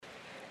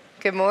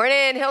Good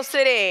morning, Hill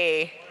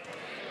City.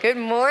 Good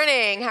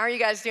morning. How are you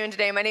guys doing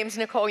today? My name is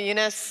Nicole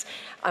Eunice.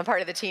 I'm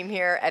part of the team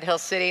here at Hill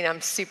City, and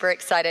I'm super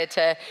excited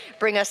to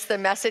bring us the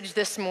message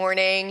this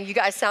morning. You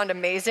guys sound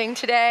amazing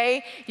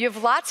today. You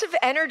have lots of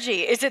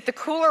energy. Is it the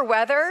cooler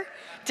weather?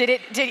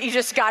 Did you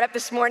just got up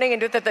this morning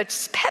and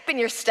the pep in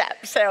your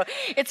step? So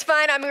it's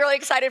fun. I'm really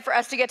excited for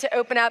us to get to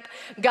open up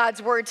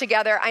God's Word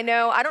together. I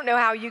don't know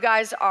how you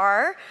guys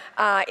are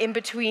in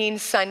between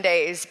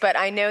Sundays, but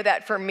I know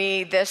that for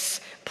me, this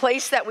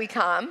place that we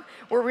come,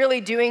 we're really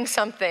doing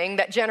something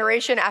that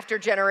generation after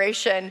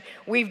generation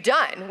we've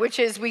done, which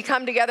is we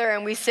come together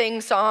and we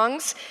sing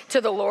songs to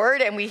the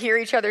Lord and we hear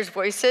each other's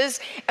voices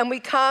and we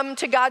come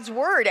to God's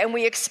Word and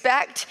we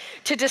expect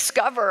to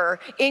discover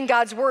in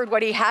God's Word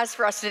what He has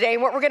for us today.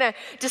 And what we're going to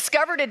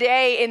discover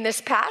today in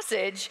this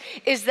passage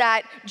is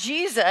that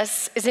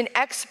Jesus is an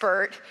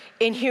expert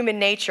in human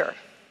nature.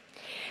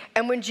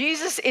 And when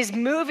Jesus is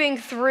moving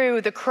through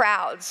the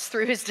crowds,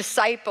 through his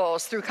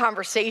disciples, through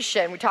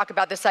conversation, we talked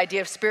about this idea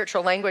of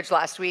spiritual language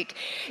last week,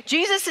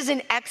 Jesus is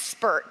an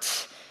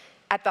expert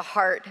at the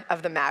heart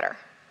of the matter.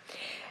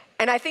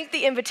 And I think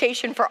the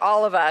invitation for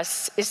all of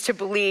us is to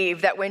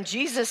believe that when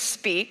Jesus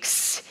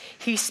speaks,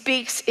 he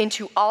speaks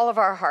into all of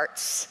our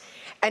hearts.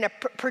 And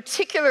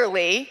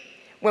particularly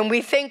when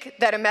we think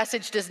that a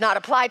message does not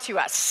apply to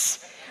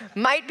us,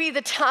 might be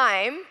the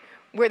time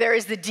where there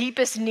is the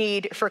deepest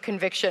need for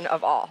conviction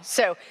of all.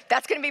 So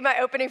that's going to be my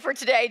opening for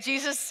today.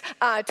 Jesus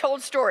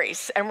told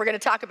stories, and we're going to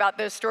talk about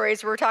those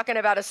stories. We're talking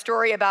about a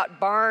story about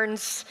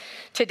barns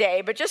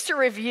today, but just to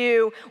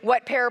review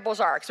what parables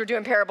are, because we're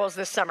doing parables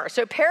this summer.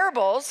 So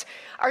parables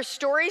are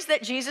stories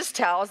that Jesus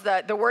tells.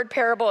 The word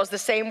parable is the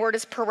same word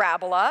as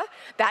parabola,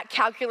 that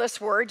calculus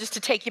word, just to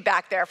take you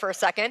back there for a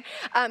second.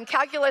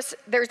 Calculus,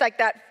 there's like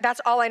that, that's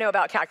all I know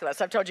about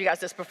calculus. I've told you guys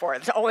this before.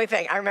 It's the only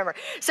thing I remember.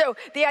 So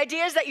the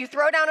idea is that you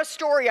throw down a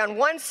story on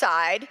one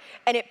side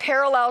and it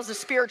parallels the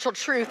spiritual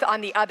truth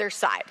on the other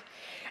side.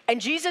 And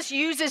Jesus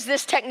uses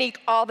this technique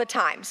all the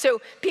time.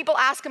 So people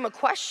ask him a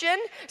question,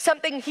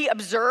 something he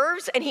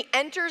observes, and he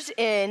enters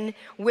in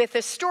with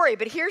a story.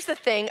 But here's the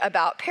thing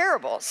about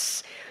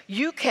parables.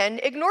 You can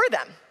ignore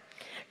them.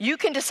 You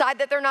can decide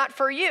that they're not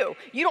for you.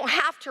 You don't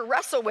have to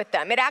wrestle with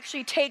them. It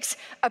actually takes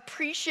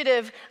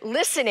appreciative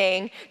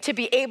listening to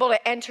be able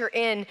to enter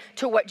in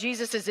to what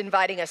Jesus is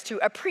inviting us to.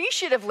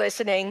 Appreciative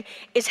listening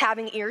is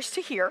having ears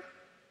to hear,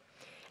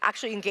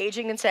 actually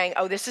engaging and saying,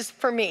 oh, this is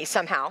for me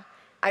somehow.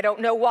 I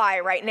don't know why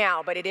right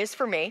now, but it is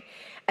for me.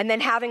 And then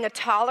having a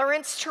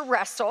tolerance to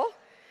wrestle.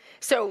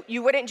 So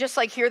you wouldn't just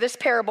like hear this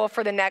parable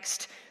for the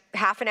next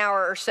half an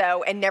hour or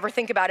so and never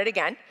think about it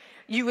again.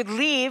 You would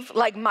leave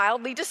like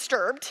mildly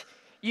disturbed.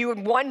 You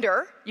would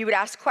wonder, you would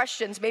ask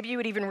questions, maybe you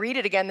would even read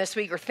it again this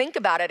week or think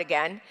about it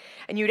again,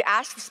 and you'd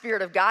ask the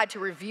Spirit of God to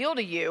reveal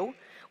to you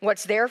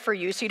what's there for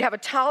you. So you'd have a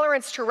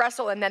tolerance to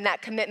wrestle and then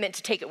that commitment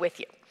to take it with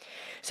you.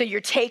 So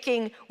you're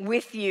taking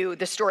with you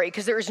the story,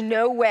 because there is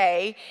no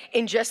way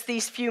in just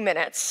these few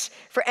minutes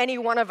for any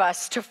one of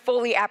us to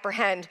fully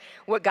apprehend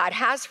what God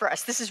has for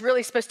us. This is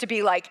really supposed to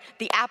be like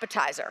the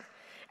appetizer.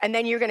 And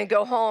then you're going to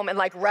go home and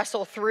like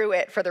wrestle through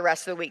it for the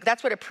rest of the week.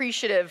 That's what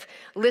appreciative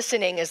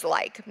listening is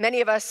like. Many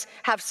of us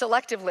have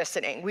selective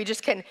listening. We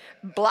just can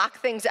block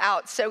things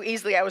out so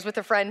easily. I was with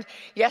a friend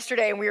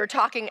yesterday and we were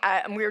talking,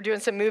 and we were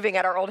doing some moving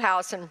at our old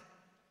house, and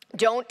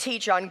don't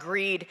teach on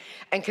greed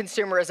and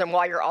consumerism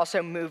while you're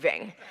also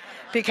moving.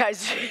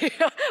 Because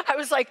I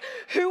was like,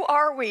 who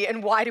are we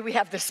and why do we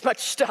have this much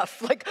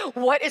stuff? Like,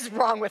 what is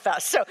wrong with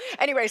us? So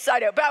anyway,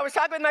 side note. But I was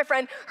talking with my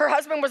friend. Her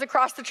husband was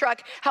across the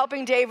truck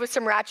helping Dave with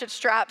some ratchet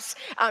straps.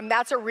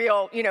 That's a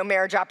real,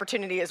 marriage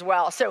opportunity as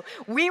well. So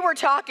we were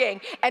talking,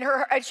 and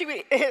her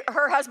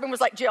husband was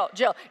like,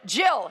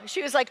 Jill.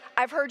 She was like,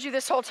 I've heard you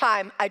this whole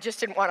time. I just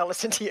didn't want to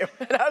listen to you.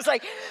 And I was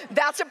like,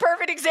 that's a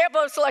perfect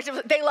example of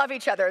selective. They love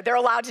each other. They're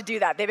allowed to do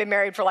that. They've been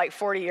married for like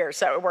 40 years,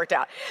 so it worked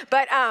out.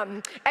 But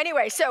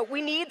anyway, so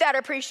we need that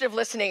appreciative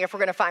listening if we're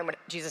going to find what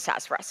Jesus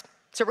has for us.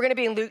 So we're going to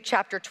be in Luke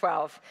chapter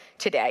 12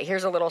 today.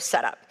 Here's a little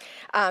setup.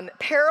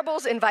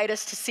 Parables invite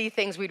us to see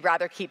things we'd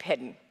rather keep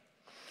hidden.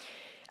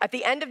 At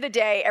the end of the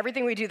day,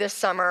 everything we do this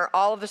summer,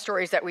 all of the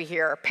stories that we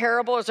hear,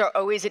 parables are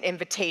always an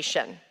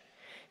invitation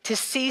to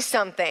see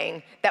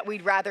something that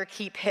we'd rather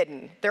keep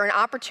hidden. They're an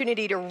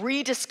opportunity to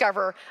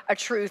rediscover a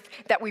truth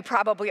that we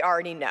probably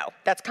already know.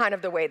 That's kind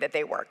of the way that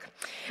they work.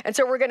 And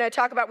so we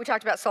talked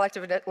about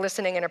selective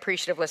listening and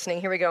appreciative listening.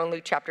 Here we go in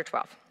Luke chapter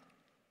 12.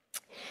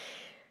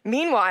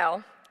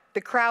 Meanwhile,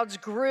 the crowds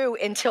grew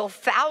until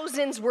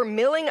thousands were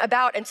milling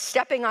about and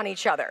stepping on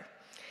each other.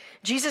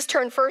 Jesus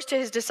turned first to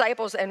his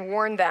disciples and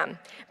warned them,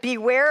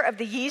 "Beware of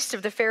the yeast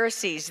of the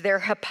Pharisees, their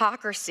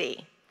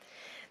hypocrisy.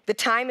 The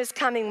time is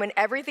coming when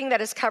everything that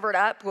is covered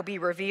up will be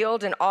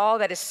revealed, and all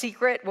that is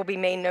secret will be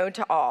made known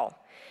to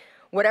all.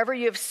 Whatever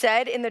you have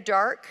said in the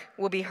dark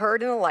will be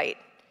heard in the light,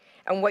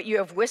 and what you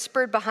have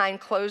whispered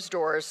behind closed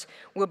doors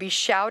will be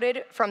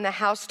shouted from the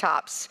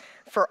housetops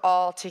for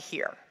all to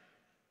hear."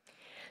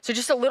 So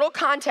just a little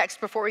context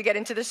before we get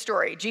into the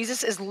story.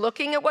 Jesus is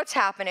looking at what's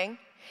happening.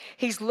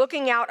 He's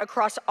looking out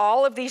across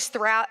all of these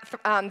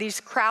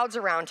crowds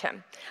around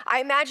him.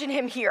 I imagine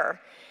him here,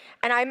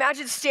 and I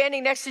imagine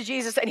standing next to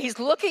Jesus, and he's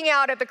looking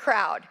out at the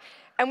crowd.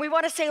 And we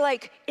want to say,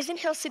 like, isn't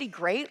Hill City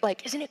great?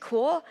 Like, isn't it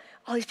cool?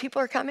 All these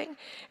people are coming.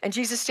 And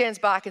Jesus stands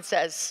back and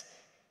says,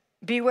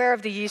 beware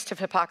of the yeast of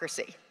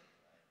hypocrisy.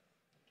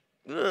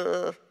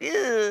 Ugh,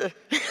 ugh.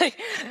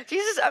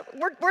 Jesus,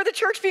 we're the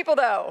church people,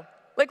 though.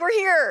 Like, we're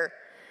here.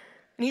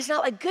 And he's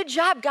not like, good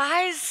job,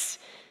 guys.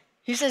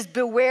 He says,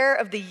 beware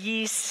of the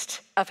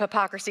yeast of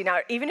hypocrisy. Now,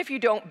 even if you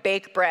don't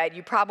bake bread,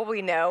 you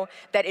probably know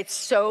that it's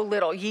so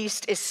little.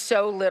 Yeast is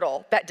so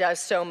little that does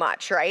so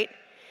much, right?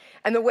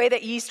 And the way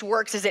that yeast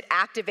works is it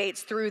activates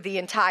through the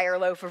entire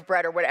loaf of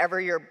bread or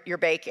whatever you're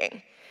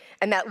baking.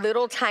 And that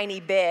little tiny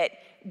bit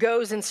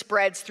goes and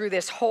spreads through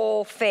this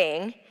whole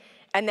thing,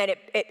 and then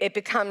it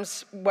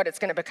becomes what it's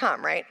going to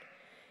become, right?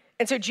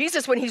 And so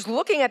Jesus, when he's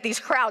looking at these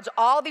crowds,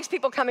 all these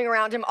people coming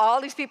around him, all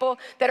these people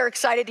that are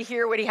excited to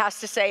hear what he has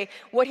to say,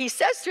 what he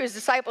says to his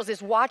disciples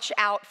is, watch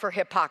out for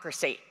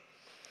hypocrisy.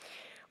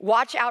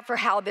 Watch out for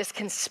how this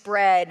can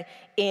spread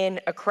in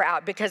a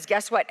crowd, because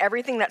guess what?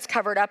 Everything that's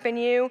covered up in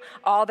you,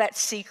 all that's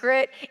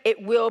secret,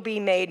 it will be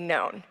made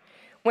known.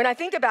 When I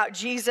think about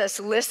Jesus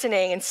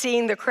listening and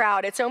seeing the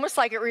crowd, it's almost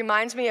like it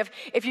reminds me of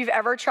if you've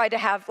ever tried to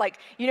have, like,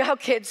 you know how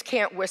kids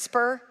can't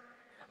whisper?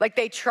 Like,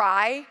 they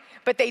try,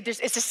 but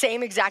it's the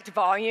same exact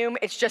volume.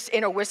 It's just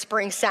in a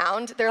whispering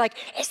sound. They're like,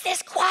 is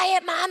this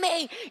quiet,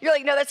 mommy? You're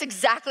like, no, that's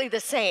exactly the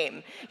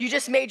same. You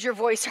just made your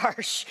voice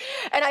harsh.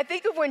 And I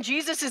think of when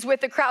Jesus is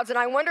with the crowds, and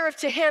I wonder if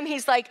to him,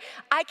 he's like,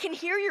 I can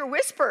hear your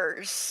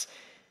whispers.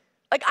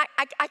 Like,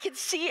 I can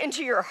see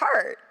into your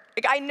heart.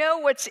 Like, I know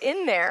what's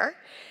in there.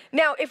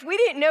 Now, if we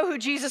didn't know who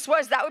Jesus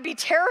was, that would be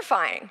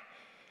terrifying.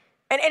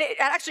 And it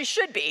actually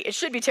should be. It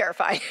should be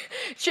terrifying.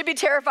 It should be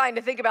terrifying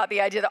to think about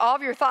the idea that all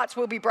of your thoughts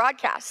will be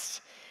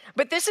broadcast.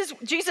 But this is,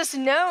 Jesus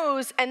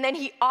knows, and then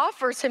he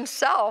offers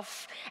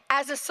himself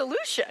as a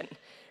solution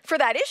for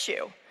that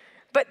issue.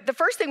 But the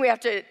first thing we have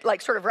to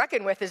sort of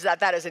reckon with is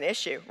that is an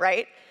issue,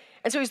 right?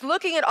 And so he's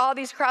looking at all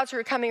these crowds who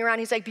are coming around.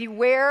 He's like,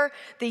 beware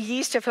the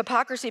yeast of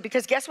hypocrisy,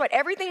 because guess what?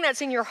 Everything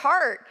that's in your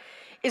heart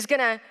is going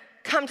to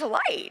come to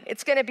light.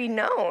 It's going to be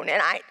known.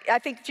 And I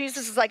think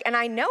Jesus is like, and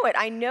I know it.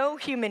 I know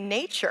human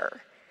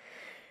nature.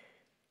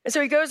 And so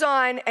he goes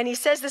on and he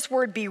says this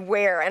word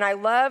beware. And I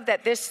love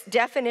that this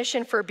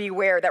definition for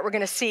beware that we're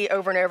going to see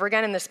over and over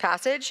again in this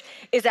passage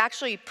is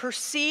actually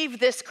perceive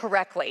this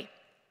correctly.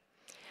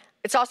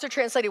 It's also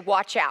translated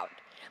watch out.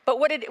 But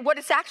what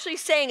it's actually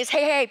saying is,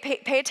 hey,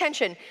 pay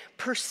attention.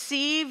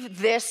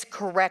 Perceive this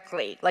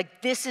correctly.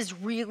 Like, this is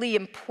really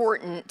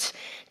important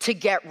to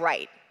get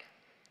right.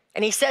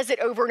 And he says it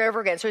over and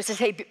over again. So he says,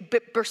 hey,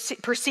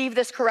 perceive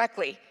this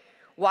correctly.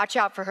 Watch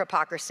out for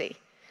hypocrisy.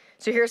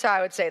 So here's how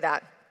I would say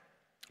that.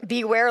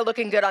 Beware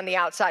looking good on the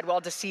outside while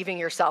deceiving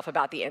yourself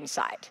about the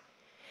inside.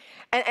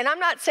 And I'm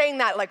not saying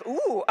that like,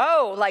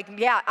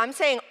 yeah, I'm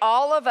saying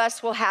all of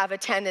us will have a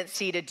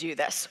tendency to do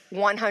this,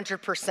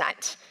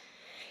 100%.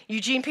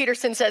 Eugene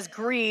Peterson says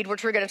greed,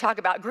 which we're going to talk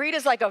about, greed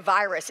is like a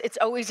virus. It's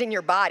always in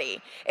your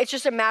body. It's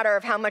just a matter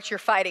of how much you're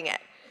fighting it.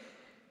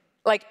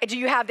 Like, do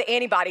you have the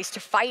antibodies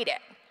to fight it?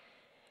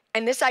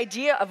 And this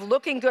idea of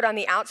looking good on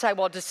the outside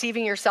while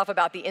deceiving yourself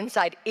about the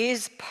inside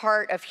is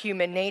part of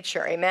human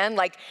nature, amen?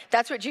 Like,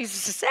 that's what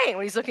Jesus is saying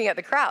when he's looking at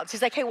the crowds.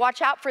 He's like, hey,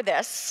 watch out for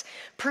this.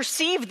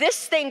 Perceive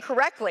this thing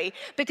correctly,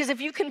 because if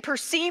you can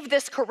perceive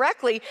this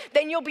correctly,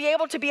 then you'll be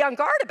able to be on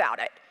guard about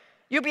it.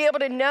 You'll be able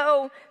to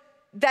know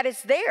that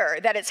it's there,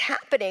 that it's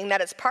happening, that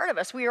it's part of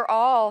us. We are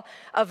all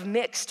of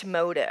mixed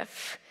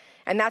motive.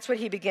 And that's what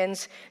he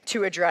begins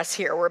to address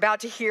here. We're about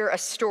to hear a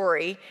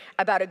story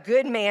about a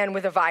good man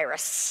with a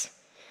virus.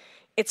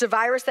 It's a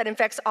virus that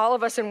infects all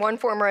of us in one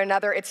form or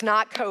another. It's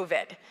not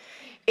COVID.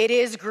 It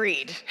is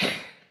greed.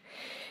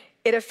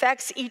 It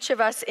affects each of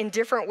us in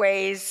different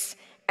ways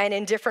and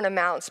in different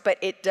amounts, but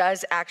it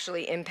does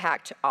actually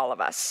impact all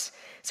of us.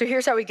 So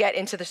here's how we get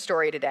into the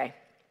story today.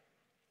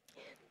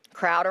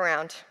 Crowd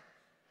around.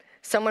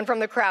 Someone from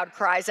the crowd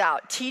cries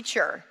out,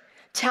 "Teacher,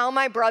 tell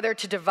my brother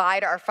to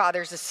divide our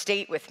father's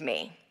estate with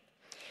me."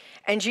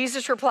 And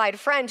Jesus replied,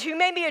 "Friend, who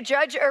made me a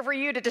judge over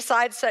you to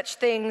decide such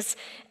things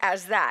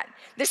as that?"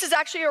 This is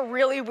actually a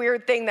really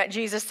weird thing that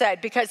Jesus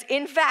said, because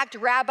in fact,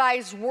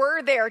 rabbis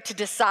were there to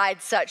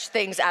decide such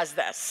things as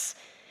this.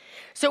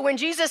 So when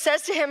Jesus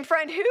says to him,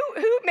 "Friend,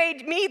 who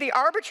made me the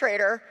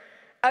arbitrator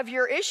of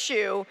your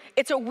issue?"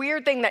 it's a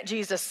weird thing that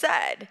Jesus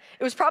said.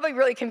 It was probably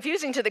really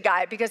confusing to the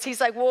guy, because he's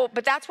like, well,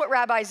 but that's what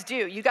rabbis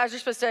do. You guys are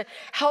supposed to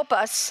help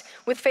us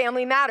with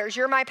family matters.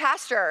 You're my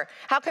pastor.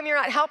 How come you're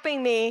not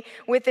helping me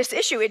with this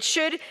issue? It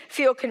should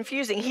feel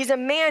confusing. He's a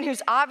man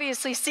who's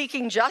obviously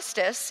seeking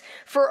justice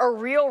for a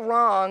real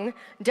wrong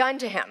done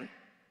to him.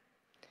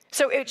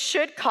 So it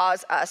should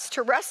cause us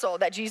to wrestle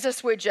that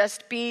Jesus would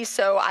just be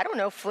so,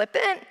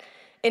 flippant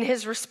in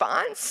his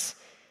response,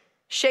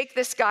 shake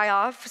this guy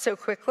off so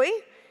quickly.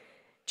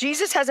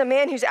 Jesus has a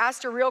man who's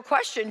asked a real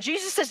question.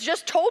 Jesus has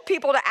just told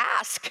people to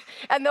ask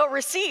and they'll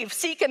receive,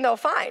 seek and they'll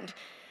find.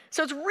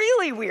 So it's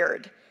really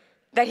weird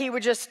that he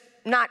would just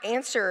not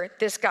answer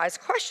this guy's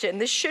question.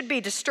 This should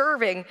be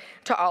disturbing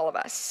to all of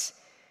us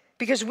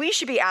because we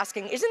should be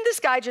asking, isn't this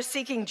guy just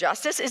seeking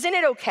justice? Isn't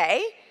it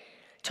okay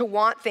to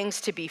want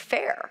things to be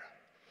fair?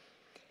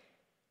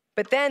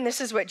 But then this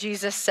is what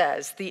Jesus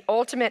says, the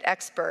ultimate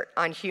expert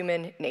on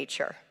human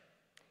nature.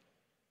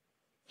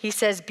 He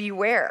says,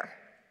 beware.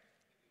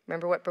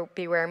 Remember what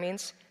beware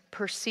means?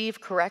 Perceive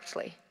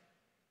correctly.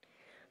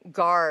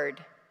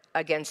 Guard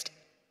against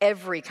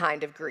every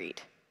kind of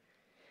greed.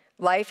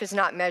 Life is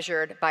not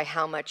measured by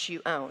how much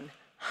you own.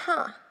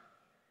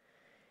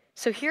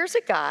 So here's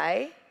a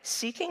guy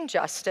seeking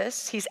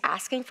justice. He's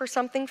asking for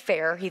something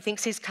fair. He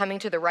thinks he's coming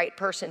to the right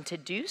person to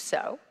do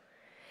so.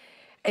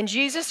 And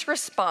Jesus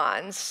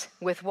responds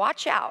with,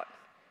 watch out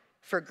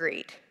for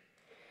greed.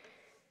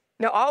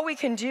 Now, all we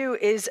can do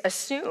is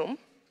assume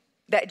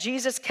that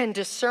Jesus can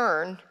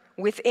discern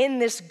within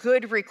this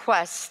good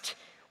request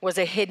was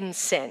a hidden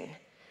sin,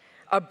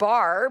 a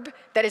barb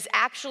that is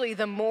actually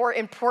the more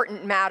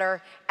important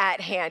matter at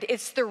hand.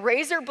 It's the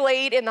razor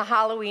blade in the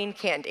Halloween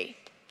candy.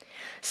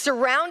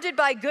 Surrounded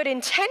by good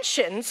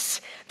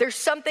intentions, there's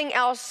something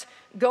else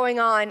going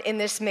on in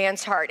this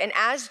man's heart. And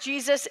as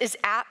Jesus is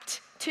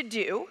apt to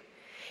do,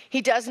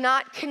 he does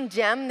not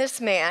condemn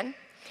this man.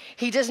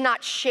 He does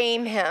not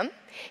shame him.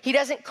 He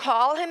doesn't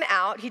call him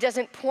out. He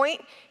doesn't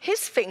point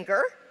his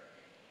finger.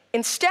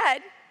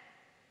 Instead,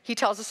 he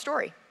tells a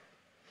story.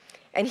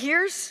 And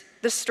here's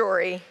the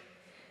story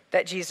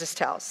that Jesus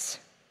tells.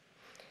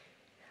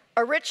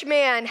 A rich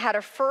man had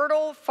a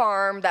fertile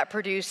farm that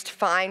produced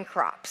fine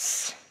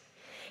crops.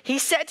 He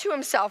said to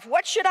himself,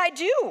 what should I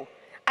do?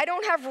 I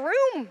don't have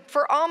room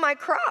for all my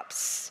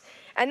crops.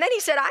 And then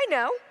he said, I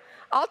know,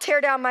 I'll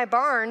tear down my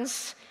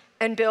barns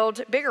and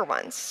build bigger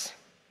ones.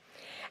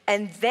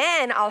 And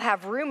then I'll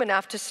have room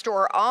enough to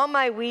store all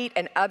my wheat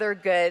and other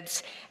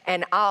goods,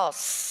 and I'll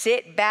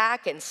sit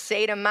back and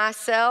say to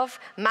myself,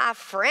 my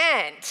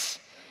friend,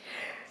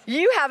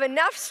 you have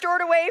enough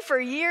stored away for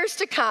years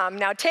to come.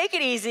 Now take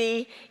it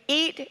easy,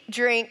 eat,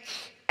 drink,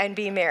 and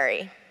be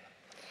merry.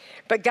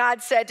 But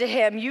God said to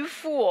him, you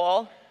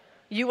fool,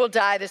 you will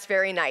die this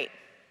very night.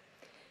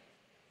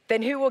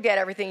 Then who will get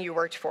everything you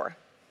worked for?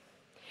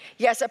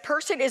 Yes, a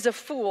person is a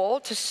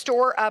fool to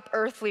store up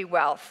earthly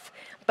wealth,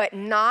 but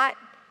not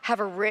have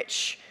a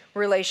rich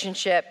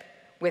relationship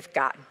with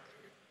God.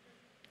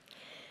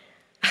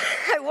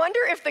 I wonder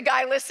if the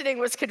guy listening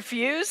was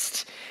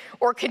confused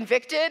or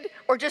convicted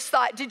or just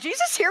thought, did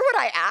Jesus hear what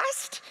I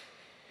asked?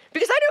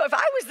 Because I know if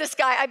I was this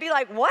guy, I'd be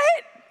like, what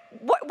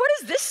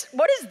is this?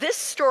 What is this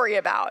story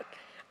about?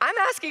 I'm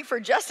asking for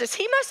justice.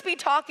 He must be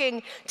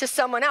talking to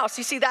someone else.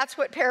 You see, that's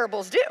what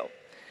parables do.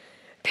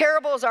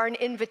 Parables are an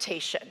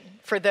invitation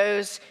for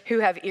those who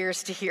have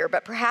ears to hear,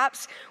 but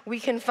perhaps we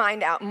can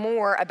find out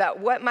more about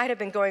what might have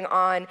been going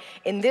on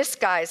in this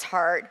guy's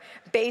heart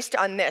based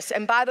on this.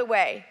 And by the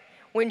way,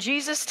 when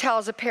Jesus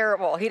tells a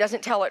parable, he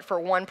doesn't tell it for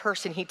one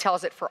person, he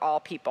tells it for all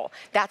people.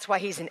 That's why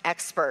he's an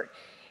expert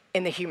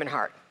in the human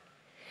heart.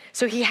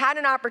 So he had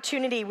an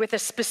opportunity with a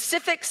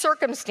specific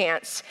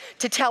circumstance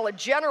to tell a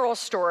general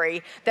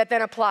story that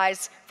then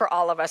applies for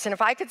all of us. And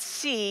if I could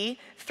see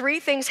three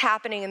things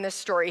happening in this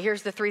story,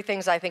 here's the three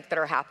things I think that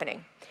are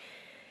happening.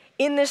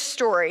 In this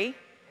story,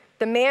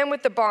 the man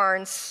with the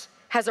barns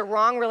has a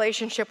wrong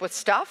relationship with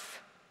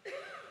stuff.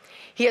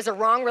 He has a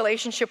wrong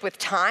relationship with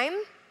time,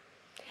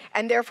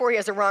 and therefore he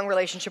has a wrong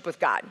relationship with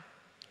God.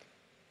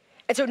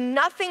 And so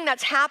nothing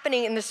that's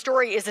happening in the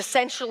story is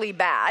essentially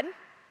bad.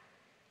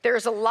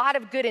 There's a lot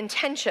of good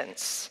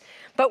intentions.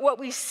 But what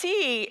we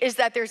see is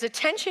that there's a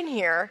tension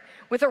here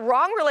with a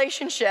wrong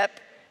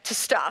relationship to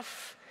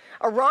stuff,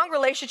 a wrong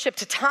relationship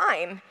to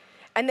time,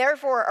 and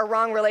therefore a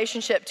wrong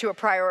relationship to a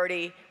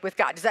priority with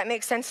God. Does that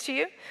make sense to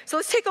you? So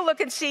let's take a look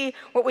and see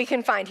what we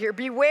can find here.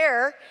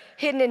 Beware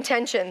hidden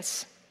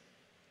intentions.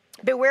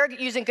 Beware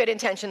using good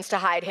intentions to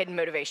hide hidden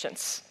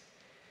motivations.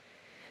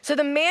 So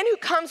the man who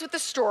comes with the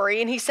story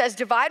and he says,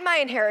 divide my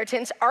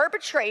inheritance,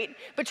 arbitrate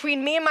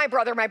between me and my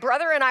brother. My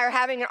brother and I are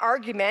having an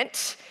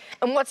argument,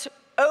 and what's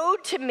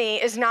owed to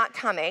me is not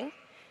coming.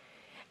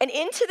 And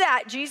into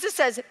that, Jesus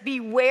says,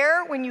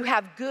 beware when you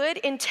have good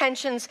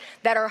intentions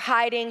that are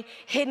hiding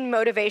hidden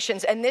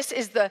motivations. And this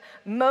is the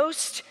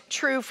most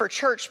true for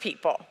church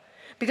people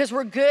because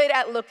we're good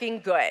at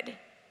looking good.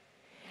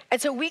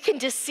 And so we can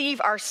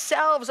deceive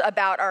ourselves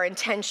about our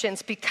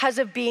intentions because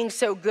of being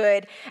so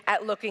good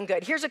at looking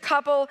good. Here's a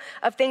couple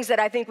of things that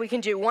I think we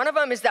can do. One of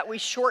them is that we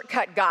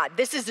shortcut God.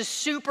 This is a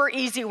super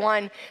easy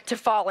one to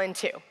fall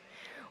into.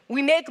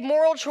 We make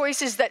moral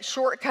choices that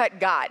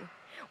shortcut God.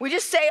 We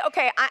just say,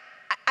 okay,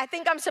 I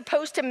think I'm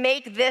supposed to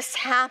make this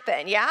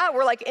happen. Yeah,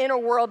 we're like in a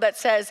world that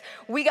says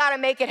we got to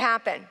make it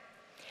happen.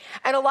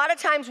 And a lot of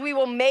times we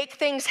will make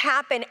things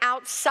happen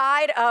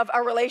outside of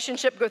a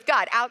relationship with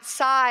God,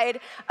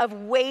 outside of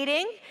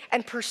waiting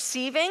and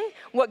perceiving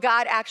what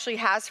God actually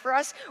has for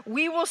us.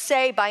 We will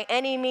say by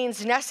any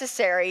means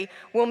necessary,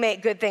 we'll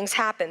make good things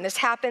happen. This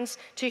happens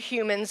to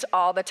humans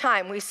all the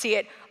time. We see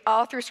it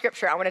all through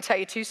Scripture. I want to tell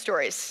you two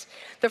stories.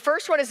 The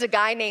first one is a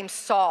guy named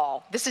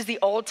Saul. This is the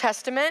Old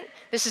Testament.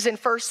 This is in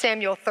 1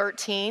 Samuel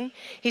 13.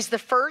 He's the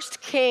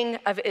first king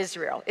of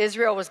Israel.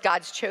 Israel was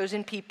God's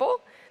chosen people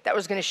that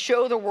was going to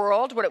show the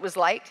world what it was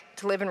like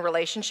to live in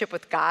relationship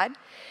with God.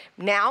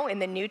 Now, in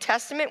the New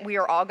Testament, we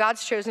are all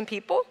God's chosen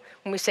people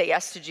when we say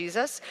yes to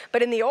Jesus.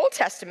 But in the Old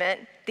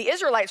Testament, the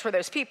Israelites were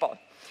those people.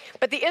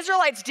 But the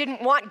Israelites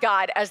didn't want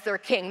God as their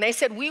king. They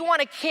said, we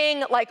want a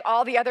king like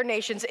all the other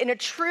nations. In a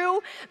true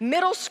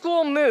middle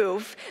school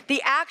move,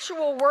 the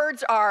actual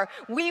words are,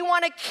 we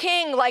want a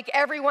king like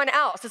everyone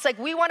else. It's like,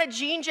 we want a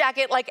jean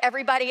jacket like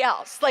everybody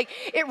else. Like,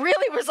 it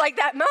really was like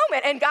that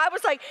moment. And God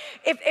was like,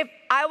 if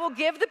I will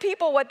give the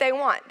people what they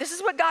want. This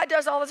is what God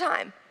does all the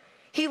time.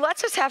 He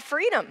lets us have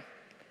freedom.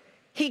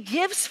 He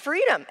gives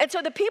freedom. And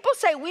so the people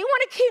say, we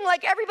want a king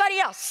like everybody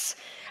else.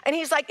 And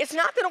he's like, it's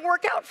not gonna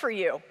work out for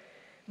you.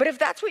 But if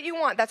that's what you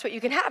want, that's what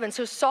you can have. And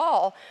so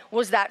Saul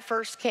was that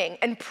first king.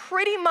 And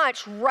pretty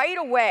much right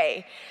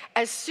away,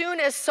 as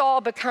soon as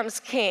Saul becomes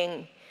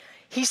king,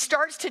 he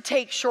starts to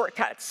take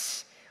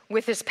shortcuts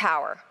with his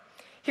power.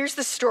 Here's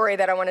the story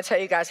that I want to tell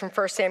you guys from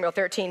 1 Samuel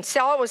 13.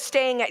 Saul was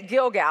staying at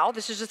Gilgal.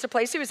 This is just a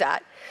place he was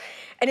at.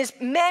 And his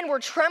men were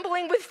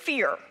trembling with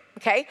fear.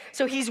 Okay,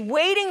 so he's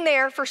waiting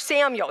there for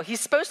Samuel. He's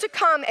supposed to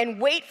come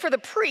and wait for the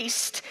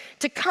priest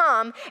to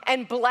come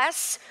and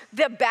bless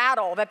the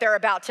battle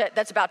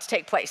that's about to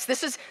take place.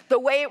 This is the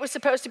way it was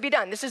supposed to be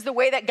done. This is the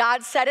way that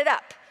God set it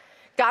up.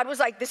 God was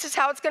like, this is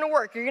how it's going to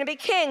work. You're going to be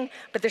king,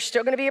 but there's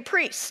still going to be a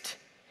priest.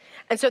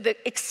 And so the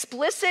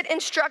explicit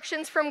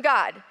instructions from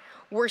God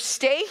were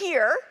stay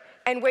here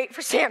and wait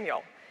for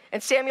Samuel.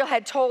 And Samuel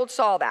had told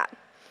Saul that.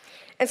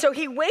 And so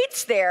he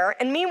waits there,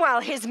 and meanwhile,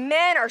 his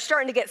men are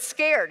starting to get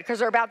scared because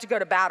they're about to go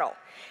to battle.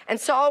 And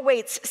Saul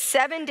waits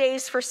 7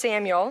 days for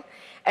Samuel,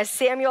 as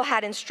Samuel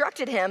had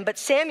instructed him, but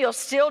Samuel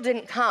still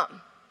didn't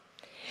come.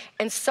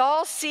 And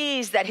Saul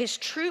sees that his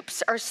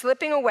troops are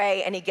slipping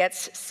away, and he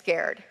gets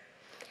scared.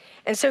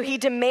 And so he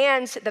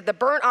demands that the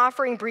burnt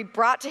offering be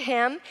brought to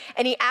him,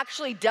 and he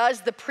actually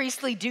does the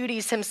priestly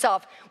duties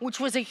himself, which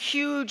was a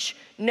huge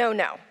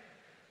no-no.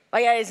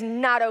 Like, that is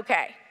not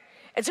okay.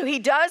 And so he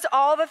does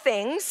all the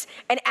things,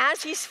 and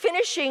as he's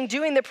finishing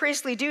doing the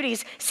priestly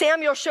duties,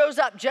 Samuel shows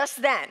up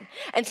just then.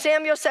 And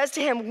Samuel says to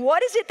him,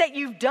 what is it that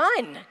you've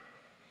done?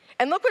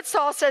 And look what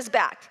Saul says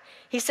back.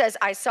 He says,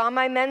 I saw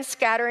my men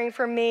scattering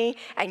from me,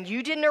 and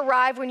you didn't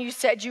arrive when you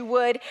said you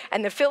would,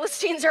 and the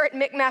Philistines are at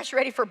Michmash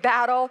ready for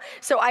battle.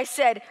 So I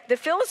said, the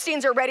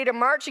Philistines are ready to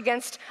march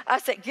against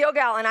us at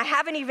Gilgal, and I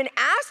haven't even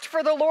asked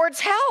for the Lord's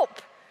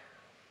help.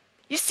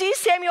 You see,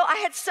 Samuel, I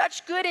had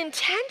such good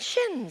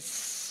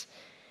intentions.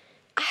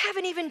 I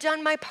haven't even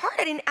done my part.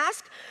 I didn't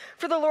ask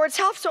for the Lord's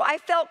help, so I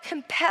felt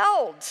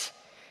compelled.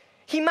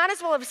 He might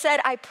as well have said,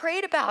 I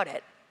prayed about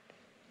it.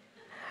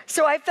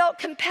 So I felt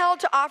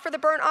compelled to offer the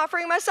burnt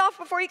offering myself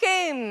before he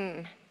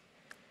came.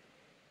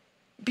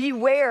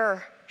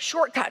 Beware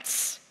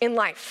shortcuts in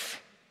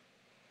life.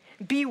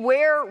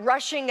 Beware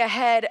rushing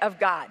ahead of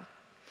God.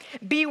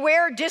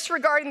 Beware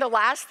disregarding the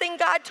last thing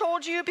God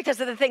told you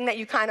because of the thing that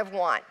you kind of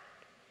want.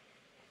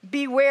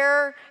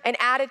 Beware an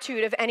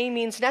attitude of any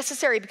means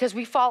necessary, because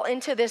we fall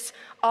into this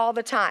all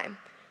the time.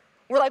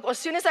 We're like, well, as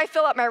soon as I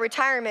fill up my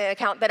retirement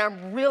account, then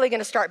I'm really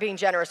going to start being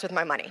generous with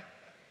my money.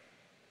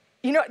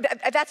 You know,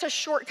 that's a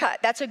shortcut.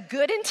 That's a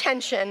good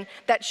intention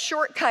that's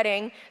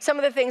shortcutting some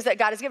of the things that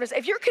God has given us.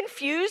 If you're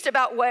confused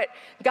about what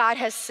God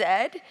has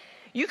said,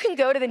 you can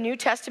go to the New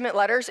Testament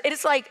letters. It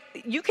is like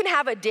you can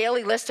have a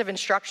daily list of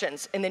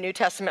instructions in the New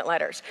Testament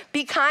letters.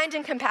 Be kind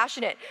and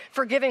compassionate,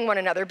 forgiving one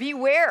another.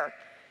 Beware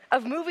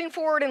of moving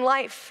forward in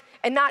life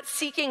and not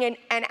seeking and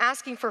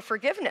asking for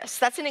forgiveness.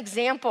 That's an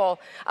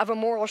example of a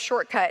moral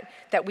shortcut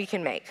that we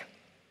can make.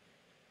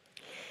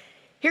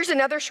 Here's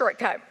another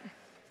shortcut.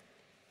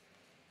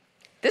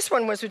 This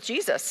one was with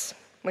Jesus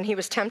when he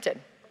was tempted.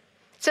 It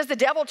says the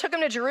devil took him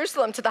to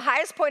Jerusalem, to the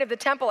highest point of the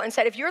temple, and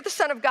said, if you're the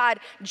Son of God,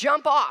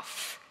 jump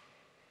off.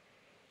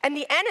 And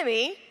the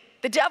enemy,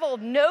 the devil,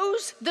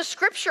 knows the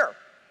scripture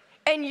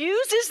and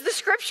uses the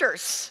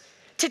scriptures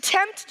to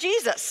tempt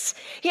Jesus.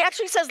 He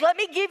actually says, let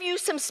me give you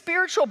some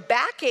spiritual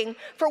backing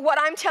for what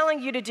I'm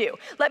telling you to do.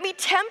 Let me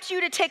tempt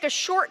you to take a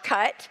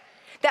shortcut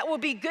that will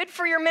be good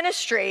for your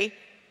ministry,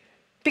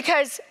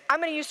 because I'm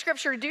going to use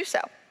scripture to do so.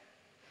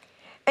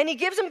 And he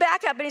gives him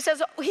back up, and he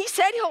says, he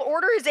said he'll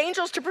order his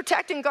angels to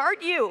protect and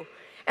guard you,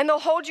 and they'll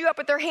hold you up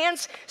with their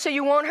hands so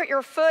you won't hurt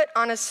your foot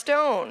on a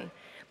stone.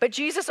 But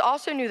Jesus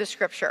also knew the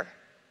scripture,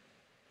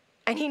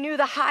 and he knew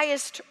the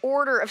highest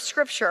order of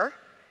scripture,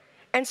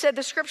 and said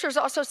the scriptures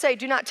also say,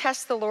 do not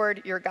test the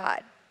Lord your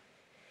God.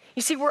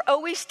 You see, we're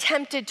always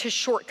tempted to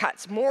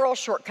shortcuts, moral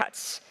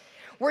shortcuts.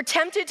 We're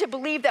tempted to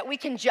believe that we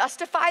can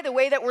justify the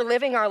way that we're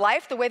living our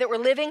life, the way that we're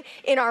living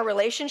in our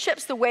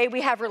relationships, the way we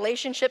have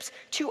relationships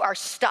to our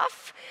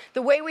stuff,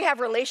 the way we have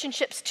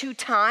relationships to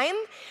time.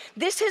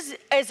 This is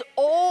as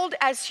old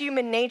as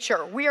human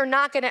nature. We are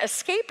not going to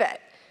escape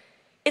it.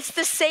 It's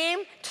the same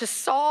to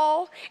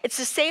Saul. It's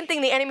the same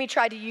thing the enemy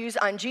tried to use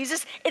on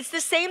Jesus. It's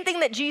the same thing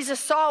that Jesus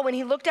saw when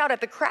he looked out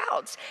at the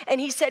crowds and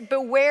he said,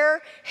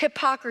 beware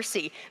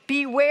hypocrisy.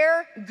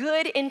 Beware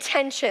good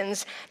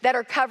intentions that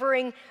are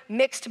covering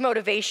mixed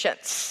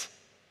motivations.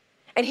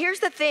 And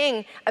here's the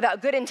thing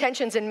about good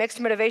intentions and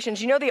mixed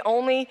motivations. You know the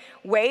only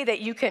way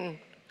that you can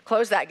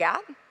close that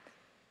gap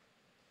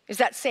is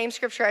that same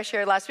scripture I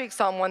shared last week,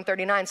 Psalm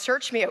 139.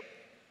 Search me,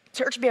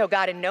 O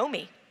God, and know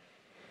me.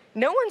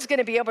 No one's going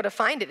to be able to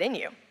find it in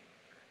you.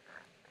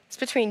 It's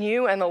between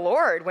you and the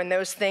Lord when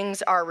those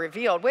things are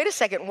revealed. Wait a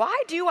second,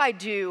 why do I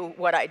do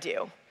what I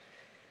do?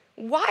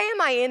 Why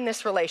am I in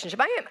this relationship?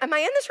 Am I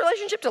in this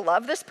relationship to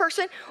love this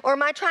person, or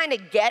am I trying to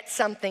get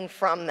something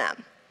from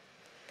them?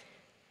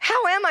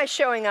 How am I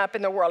showing up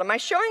in the world? Am I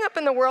showing up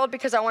in the world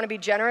because I want to be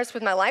generous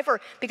with my life,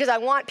 or because I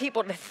want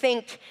people to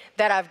think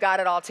that I've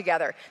got it all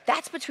together?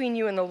 That's between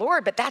you and the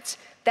Lord, but that's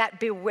that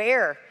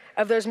beware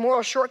of those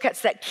moral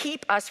shortcuts that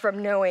keep us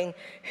from knowing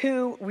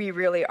who we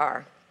really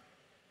are.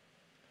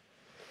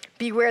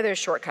 Beware those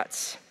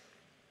shortcuts.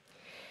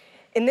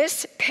 In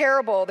this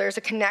parable, there's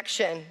a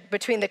connection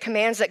between the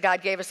commands that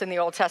God gave us in the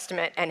Old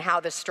Testament and how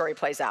this story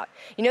plays out.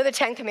 You know the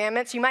 10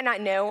 commandments? You might not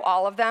know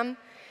all of them,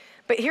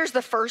 but here's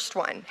the first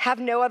one: have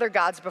no other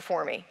gods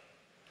before me.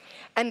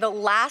 And the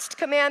last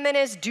commandment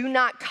is do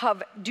not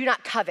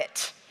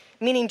covet.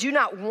 Meaning do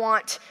not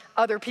want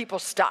other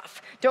people's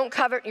stuff. Don't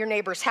covet your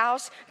neighbor's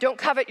house. Don't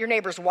covet your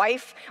neighbor's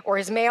wife or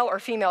his male or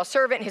female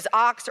servant, his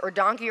ox or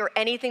donkey, or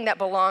anything that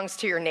belongs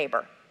to your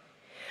neighbor.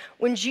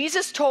 When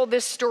Jesus told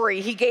this story,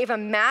 he gave a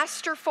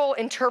masterful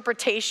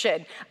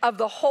interpretation of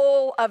the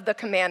whole of the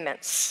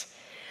commandments.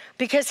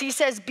 Because he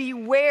says,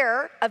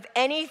 beware of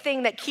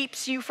anything that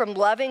keeps you from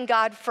loving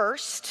God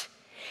first,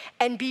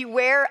 and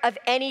beware of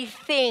any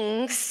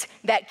things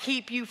that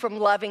keep you from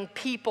loving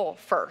people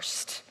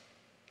first.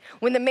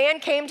 When the man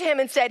came to him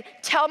and said,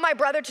 tell my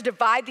brother to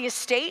divide the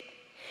estate,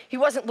 he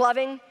wasn't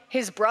loving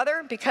his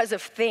brother because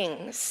of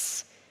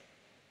things.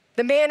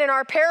 The man in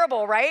our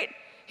parable, right?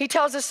 He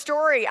tells a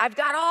story. I've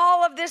got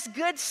all of this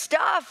good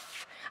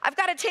stuff. I've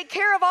got to take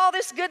care of all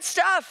this good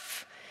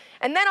stuff.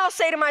 And then I'll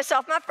say to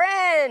myself, my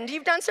friend,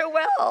 you've done so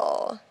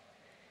well.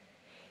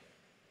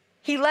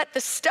 He let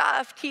the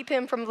stuff keep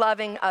him from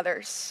loving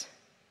others.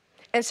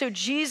 And so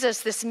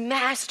Jesus, this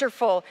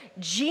masterful,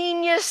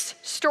 genius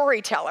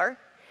storyteller,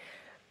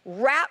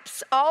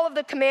 wraps all of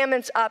the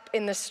commandments up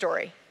in this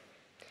story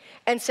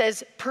and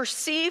says,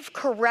 perceive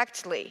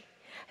correctly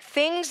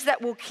things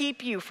that will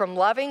keep you from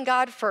loving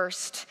God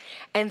first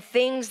and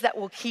things that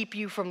will keep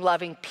you from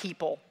loving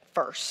people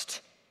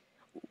first,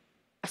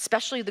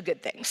 especially the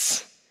good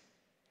things,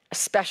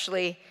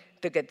 especially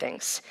the good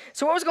things.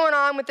 So what was going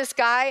on with this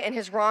guy and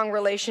his wrong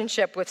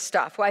relationship with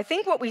stuff? Well, I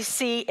think what we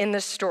see in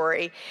this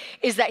story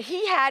is that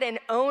he had an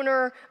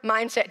owner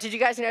mindset. Did you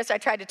guys notice I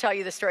tried to tell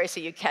you the story so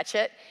you catch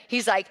it?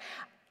 He's like,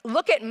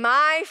 look at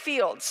my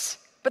fields.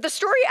 But the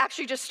story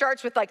actually just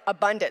starts with like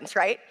abundance,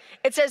 right?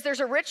 It says there's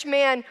a rich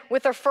man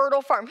with a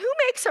fertile farm. Who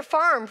makes a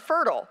farm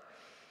fertile?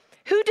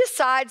 Who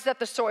decides that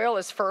the soil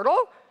is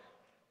fertile?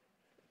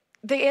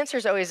 The answer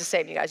is always the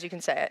same, you guys. You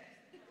can say it.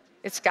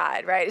 It's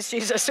God, right? It's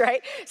Jesus,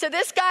 right? So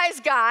this guy's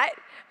got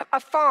a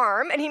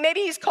farm, and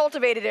he's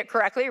cultivated it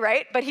correctly,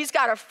 right? But he's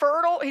got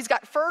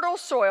fertile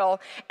soil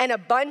and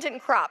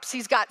abundant crops.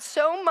 He's got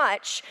so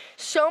much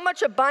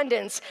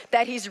abundance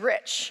that he's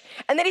rich.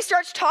 And then he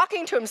starts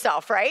talking to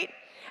himself, right?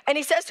 And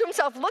he says to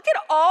himself, look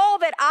at all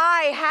that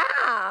I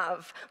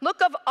have.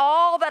 Look of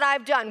all that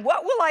I've done.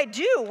 What will I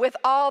do with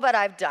all that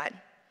I've done?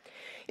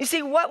 You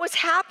see, what was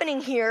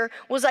happening here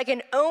was like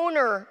an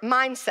owner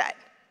mindset.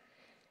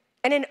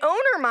 And an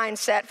owner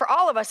mindset for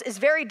all of us is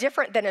very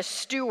different than a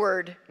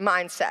steward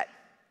mindset.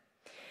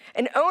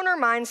 An owner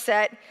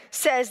mindset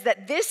says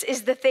that this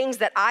is the things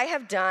that I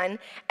have done,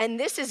 and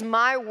this is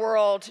my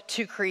world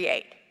to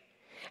create.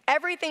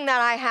 Everything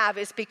that I have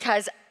is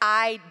because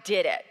I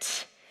did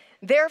it.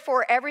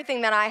 Therefore,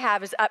 everything that I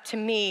have is up to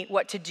me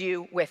what to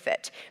do with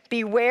it.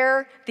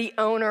 Beware the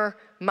owner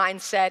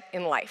mindset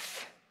in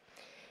life.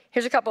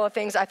 Here's a couple of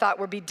things I thought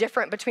would be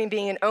different between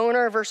being an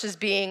owner versus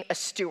being a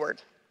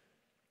steward.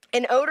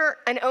 An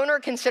owner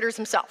considers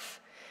himself.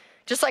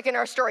 Just like in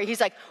our story,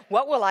 he's like,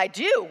 what will I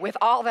do with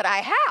all that I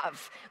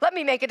have? Let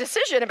me make a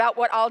decision about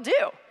what I'll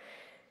do.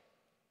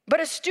 But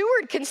a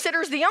steward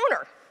considers the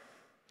owner.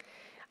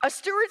 A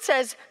steward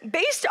says,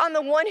 based on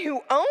the one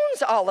who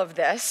owns all of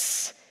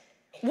this,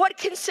 what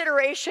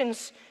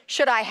considerations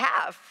should I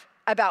have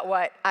about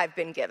what I've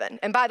been given?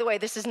 And by the way,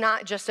 this is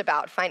not just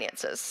about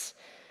finances.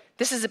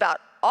 This is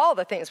about all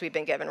the things we've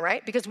been given,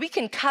 right? Because we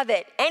can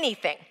covet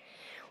anything.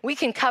 We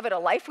can covet a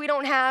life we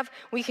don't have.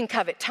 We can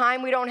covet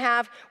time we don't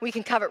have. We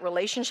can covet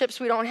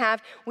relationships we don't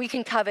have. We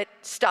can covet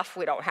stuff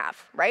we don't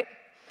have, right?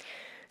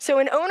 So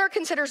an owner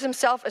considers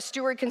himself, a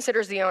steward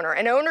considers the owner.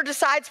 An owner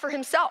decides for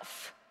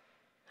himself.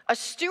 A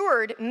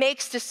steward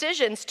makes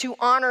decisions to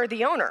honor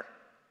the owner.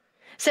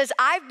 Says,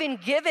 I've been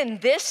given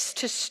this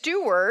to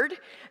steward,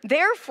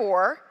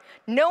 therefore,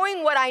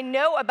 knowing what I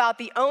know about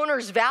the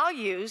owner's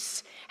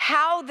values,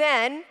 how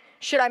then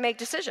should I make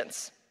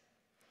decisions?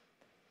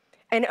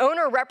 An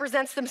owner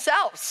represents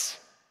themselves.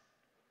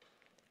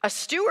 A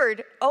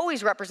steward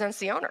always represents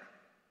the owner.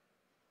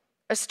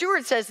 A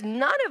steward says,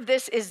 none of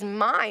this is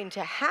mine to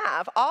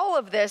have. All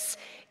of this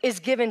is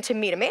given to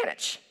me to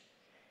manage.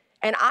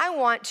 And I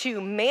want to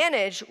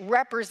manage,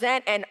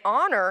 represent, and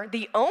honor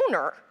the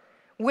owner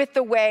with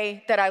the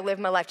way that I live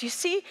my life. Do you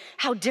see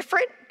how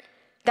different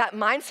that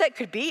mindset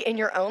could be in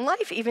your own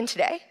life, even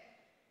today?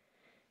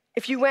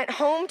 If you went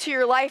home to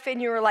your life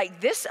and you were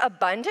like, this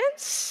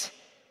abundance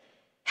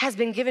has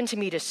been given to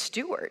me to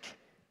steward.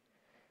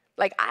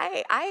 Like,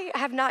 I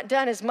have not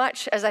done as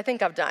much as I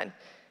think I've done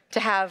to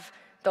have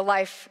the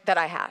life that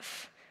I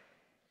have.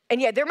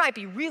 And yet there might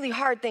be really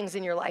hard things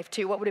in your life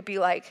too. What would it be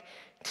like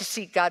to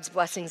seek God's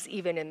blessings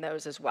even in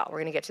those as well? We're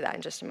gonna get to that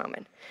in just a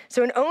moment.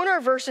 So an owner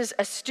versus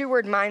a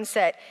steward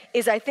mindset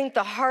is, I think,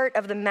 the heart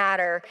of the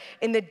matter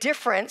in the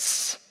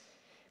difference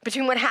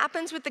between what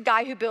happens with the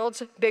guy who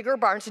builds bigger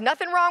barns.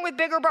 Nothing wrong with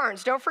bigger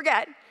barns, don't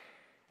forget.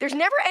 There's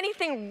never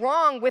anything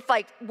wrong with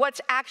like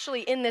what's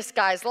actually in this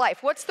guy's life.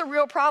 What's the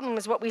real problem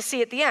is what we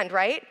see at the end,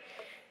 right?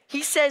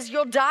 He says,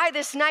 you'll die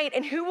this night,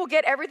 and who will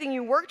get everything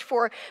you worked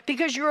for?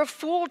 Because you're a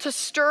fool to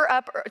store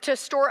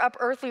up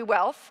earthly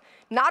wealth.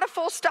 Not a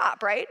full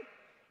stop, right?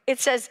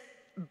 It says,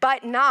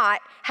 but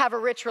not have a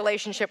rich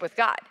relationship with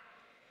God.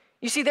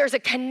 You see, there's a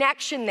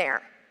connection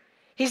there.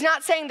 He's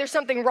not saying there's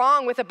something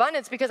wrong with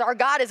abundance because our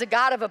God is a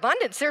God of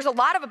abundance. There's a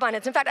lot of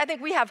abundance. In fact, I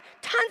think we have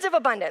tons of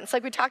abundance,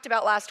 like we talked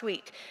about last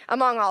week,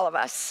 among all of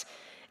us.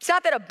 It's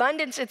not that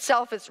abundance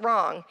itself is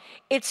wrong.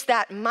 It's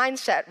that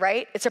mindset,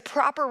 right? It's a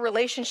proper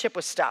relationship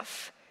with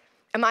stuff.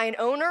 Am I an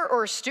owner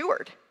or a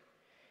steward?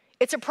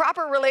 It's a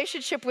proper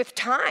relationship with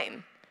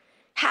time.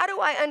 How do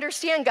I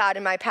understand God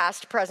in my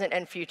past, present,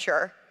 and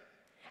future?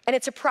 And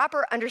it's a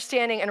proper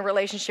understanding and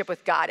relationship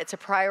with God. It's a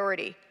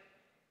priority.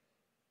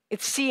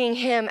 It's seeing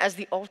him as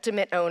the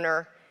ultimate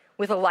owner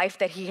with a life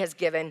that he has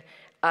given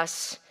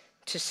us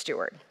to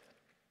steward.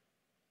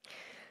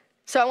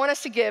 So I want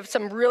us to give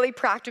some really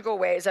practical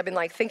ways. I've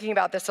been thinking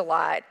about this a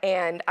lot,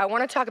 and I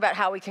want to talk about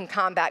how we can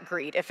combat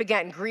greed. If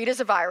again, greed is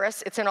a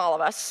virus, it's in all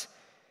of us.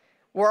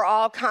 We're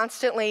all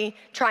constantly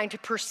trying to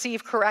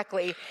perceive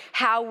correctly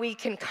how we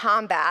can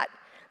combat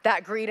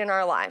that greed in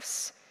our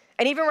lives.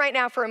 And even right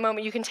now for a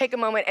moment, you can take a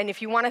moment, and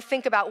if you want to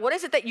think about what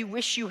is it that you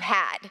wish you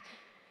had?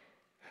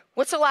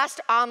 What's the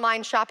last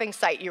online shopping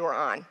site you were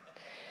on?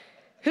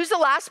 Who's the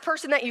last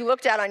person that you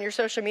looked at on your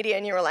social media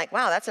and you were like,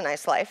 wow, that's a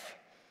nice life?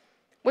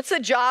 What's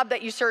the job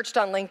that you searched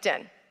on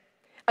LinkedIn?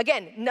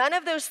 Again, none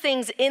of those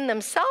things in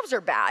themselves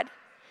are bad,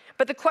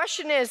 but the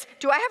question is,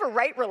 do I have a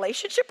right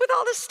relationship with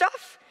all this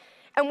stuff?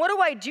 And what do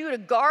I do to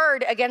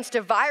guard against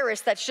a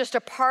virus that's just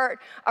a part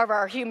of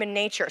our human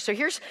nature? So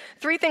here's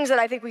 3 things that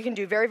I think we can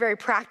do very, very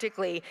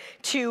practically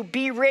to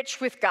be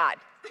rich with God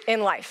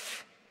in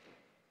life,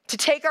 to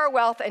take our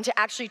wealth and to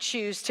actually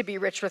choose to be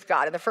rich with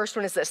God. And the first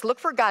one is this: look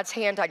for God's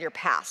hand on your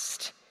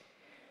past.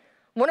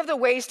 One of the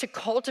ways to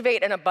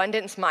cultivate an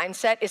abundance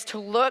mindset is to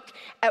look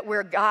at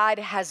where God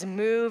has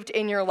moved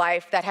in your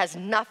life that has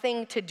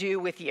nothing to do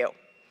with you.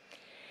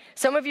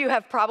 Some of you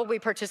have probably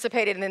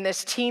participated in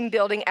this team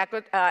building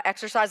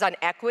exercise on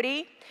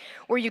equity,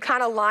 where you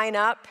kind of line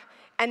up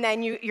and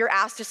then you're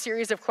asked a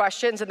series of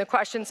questions, and the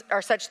questions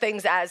are such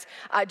things as,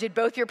 did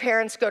both your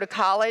parents go to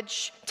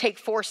college? Take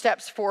 4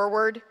 steps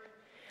forward.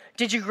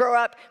 Did you grow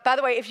up? By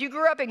the way, if you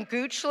grew up in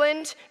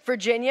Goochland,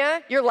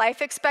 Virginia, your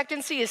life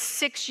expectancy is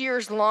 6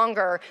 years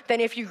longer than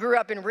if you grew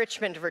up in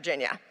Richmond,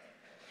 Virginia.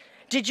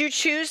 Did you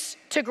choose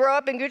to grow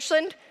up in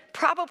Goochland?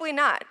 Probably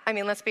not. I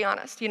mean, let's be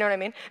honest. You know what I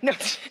mean? No,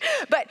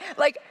 but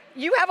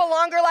you have a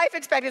longer life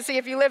expectancy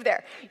if you live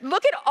there.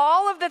 Look at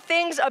all of the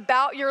things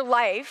about your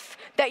life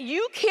that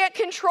you can't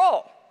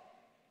control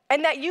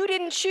and that you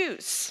didn't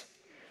choose.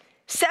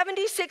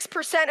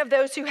 76% of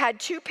those who had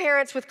 2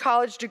 parents with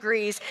college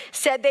degrees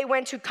said they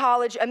went to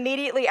college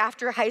immediately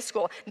after high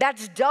school.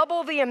 That's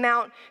double the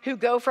amount who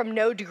go from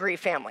no degree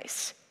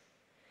families.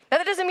 Now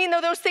that doesn't mean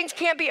though those things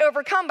can't be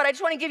overcome, but I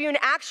just want to give you an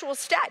actual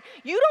stat.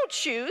 You don't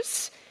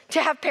choose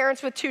to have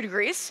parents with 2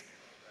 degrees.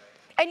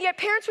 And yet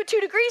parents with 2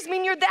 degrees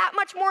mean you're that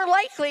much more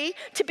likely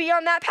to be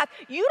on that path.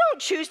 You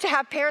don't choose to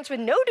have parents with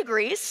no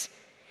degrees.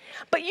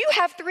 But you're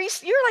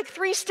like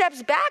 3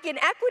 steps back in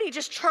equity,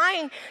 just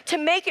trying to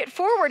make it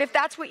forward if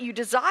that's what you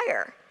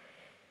desire.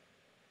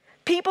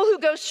 People who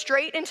go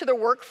straight into the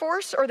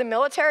workforce or the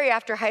military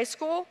after high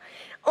school,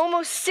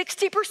 almost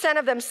 60%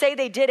 of them say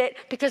they did it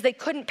because they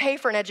couldn't pay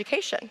for an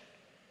education.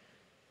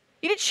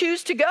 You didn't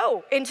choose to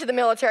go into the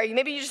military.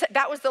 Maybe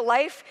that was the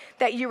life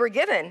that you were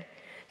given.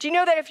 Do you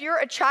know that if you're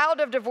a child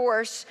of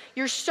divorce,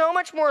 you're so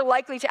much more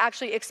likely to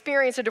actually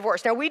experience a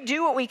divorce? Now, we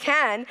do what we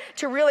can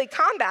to really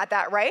combat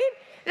that, right?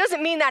 It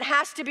doesn't mean that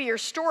has to be your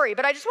story,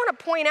 but I just want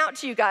to point out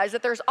to you guys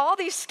that there's all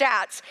these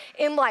stats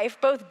in life,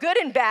 both good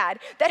and bad,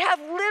 that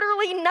have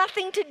literally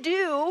nothing to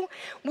do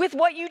with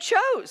what you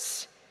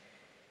chose.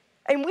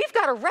 And we've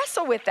got to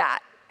wrestle with that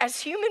as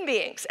human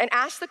beings and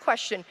ask the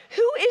question,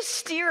 who is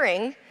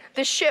steering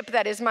the ship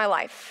that is my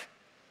life?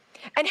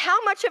 And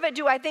how much of it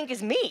do I think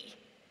is me?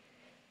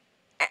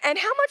 And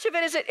how much of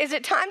it is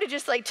it time to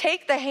just like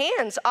take the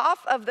hands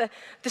off of the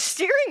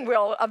steering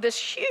wheel of this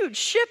huge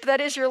ship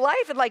that is your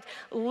life and like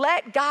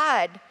let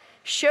God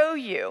show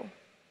you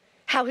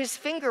how his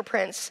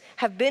fingerprints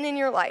have been in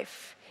your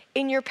life,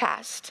 in your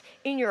past,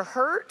 in your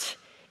hurt,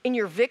 in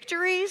your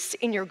victories,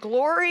 in your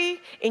glory,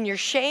 in your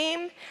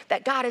shame,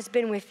 that God has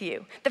been with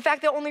you. The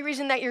fact the only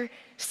reason that you're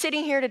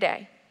sitting here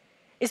today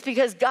is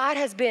because God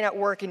has been at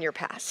work in your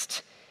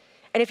past.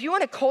 And if you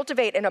want to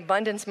cultivate an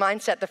abundance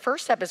mindset, the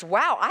first step is,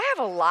 wow, I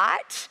have a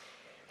lot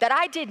that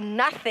I did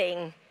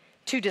nothing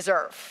to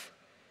deserve.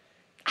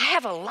 I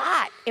have a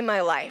lot in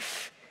my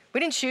life. We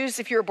didn't choose,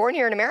 if you were born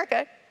here in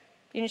America,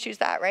 you didn't choose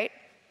that, right?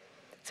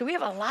 So we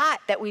have a lot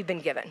that we've been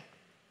given.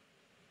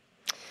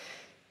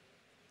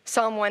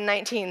 Psalm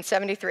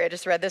 119:73, I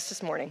just read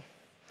this morning.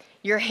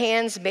 Your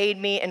hands made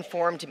me and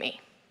formed me.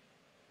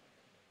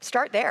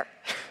 Start there.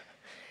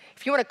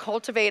 If you want to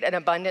cultivate an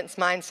abundance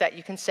mindset,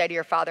 you can say to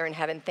your Father in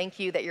heaven, thank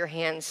you that your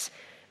hands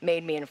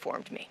made me and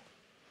formed me.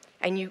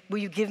 And will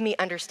you give me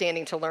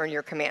understanding to learn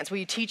your commands? Will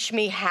you teach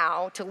me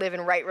how to live in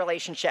right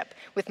relationship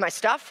with my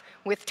stuff,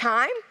 with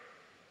time,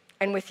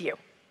 and with you?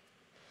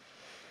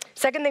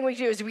 Second thing we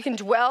can do is we can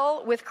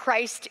dwell with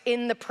Christ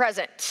in the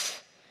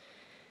present.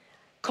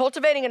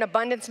 Cultivating an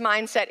abundance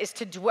mindset is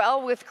to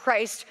dwell with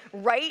Christ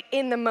right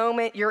in the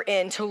moment you're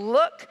in, to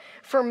look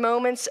for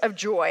moments of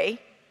joy,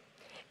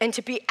 and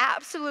to be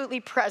absolutely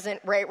present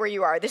right where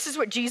you are. This is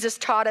what Jesus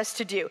taught us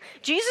to do.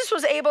 Jesus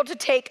was able to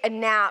take a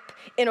nap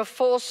in a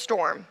full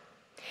storm.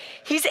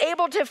 He's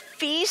able to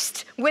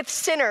feast with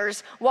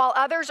sinners while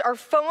others are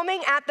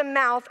foaming at the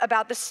mouth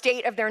about the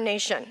state of their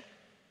nation.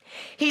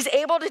 He's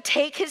able to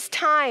take his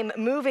time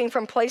moving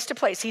from place to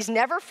place. He's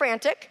never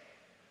frantic.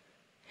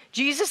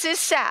 Jesus is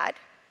sad.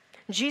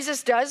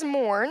 Jesus does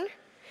mourn.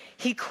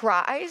 He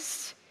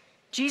cries.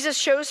 Jesus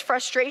shows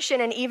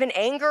frustration and even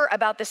anger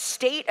about the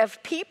state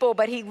of people,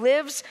 but he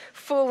lives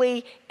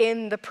fully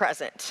in the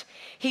present.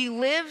 He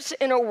lives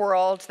in a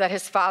world that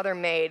his Father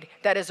made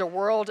that is a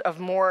world of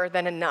more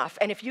than enough.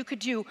 And if you could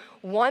do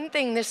one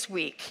thing this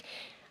week,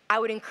 I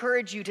would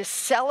encourage you to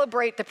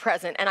celebrate the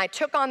present. And I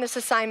took on this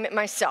assignment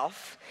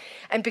myself.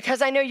 And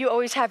because I know you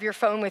always have your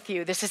phone with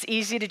you, this is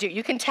easy to do.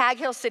 You can tag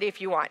Hill City if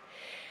you want.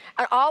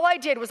 And all I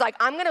did was like,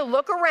 I'm gonna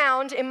look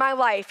around in my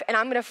life and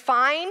I'm gonna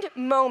find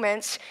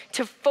moments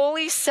to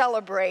fully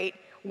celebrate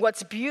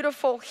what's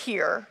beautiful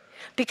here,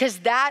 because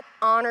that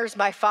honors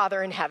my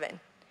Father in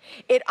heaven.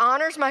 It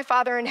honors my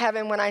Father in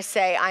heaven when I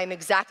say I am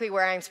exactly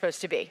where I'm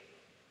supposed to be.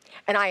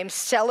 And I am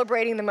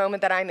celebrating the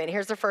moment that I'm in.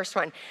 Here's the first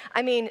one.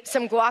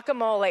 Some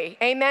guacamole.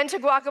 Amen to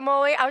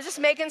guacamole. I was just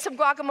making some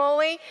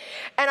guacamole,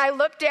 and I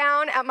looked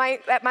down at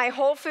my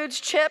Whole Foods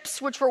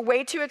chips, which were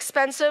way too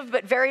expensive,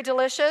 but very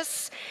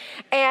delicious.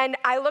 And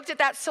I looked at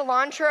that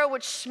cilantro,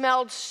 which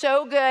smelled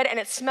so good, and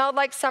it smelled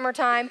like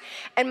summertime.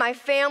 And my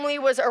family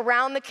was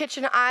around the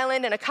kitchen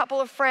island and a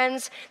couple of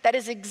friends. That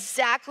is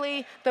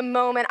exactly the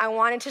moment I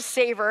wanted to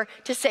savor,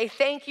 to say,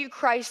 thank you,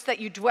 Christ, that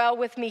you dwell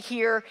with me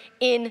here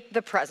in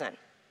the present.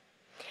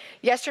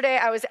 Yesterday,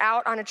 I was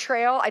out on a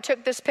trail. I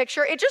took this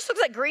picture. It just looks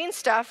like green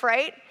stuff,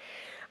 right?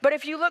 But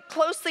if you look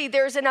closely,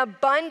 there's an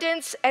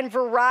abundance and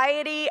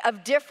variety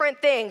of different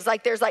things.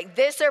 Like there's like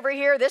this over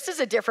here. This is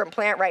a different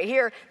plant right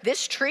here.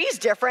 This tree's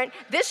different.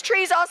 This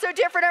tree's also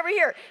different over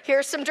here.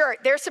 Here's some dirt.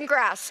 There's some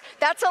grass.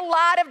 That's a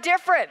lot of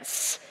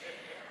difference.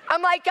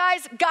 I'm like,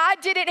 guys,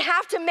 God didn't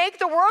have to make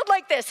the world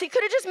like this. He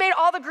could have just made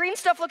all the green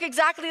stuff look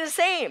exactly the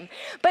same.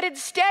 But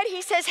instead,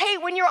 he says, hey,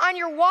 when you're on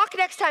your walk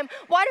next time,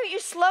 why don't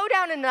you slow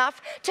down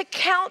enough to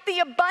count the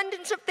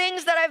abundance of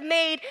things that I've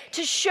made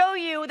to show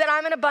you that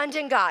I'm an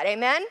abundant God,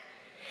 amen?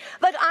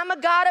 Like I'm a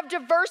God of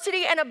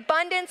diversity and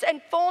abundance and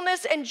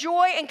fullness and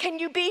joy, and can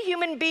you be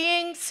human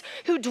beings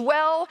who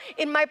dwell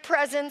in my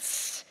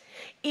presence,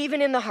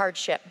 even in the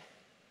hardship?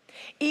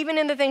 Even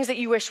in the things that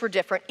you wish were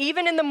different,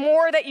 even in the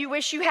more that you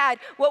wish you had,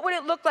 what would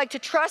it look like to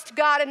trust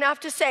God enough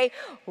to say,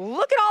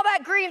 look at all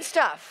that green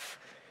stuff.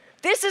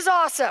 This is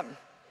awesome.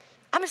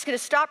 I'm just gonna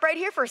stop right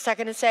here for a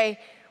second and say,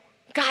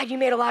 God, you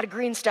made a lot of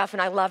green stuff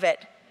and I love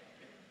it.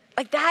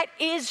 Like that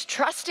is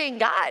trusting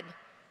God.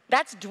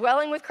 That's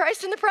dwelling with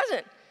Christ in the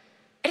present.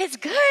 And it's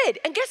good.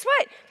 And guess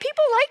what?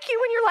 People like you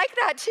when you're like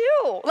that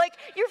too. Like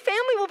your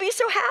family will be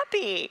so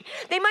happy.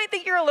 They might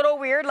think you're a little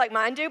weird like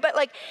mine do, but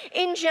like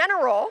in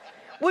general,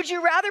 would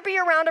you rather be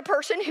around a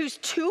person who's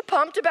too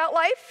pumped about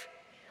life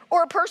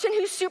or a person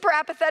who's super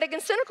apathetic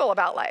and cynical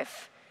about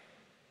life?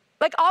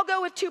 Like, I'll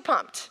go with too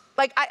pumped.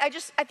 Like, I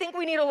think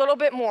we need a little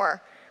bit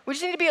more. We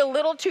just need to be a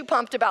little too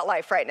pumped about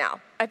life right now.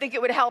 I think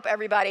it would help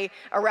everybody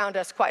around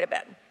us quite a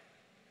bit.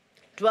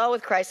 Dwell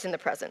with Christ in the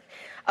present.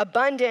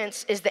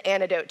 Abundance is the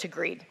antidote to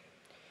greed.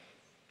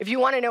 If you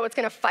want to know what's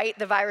going to fight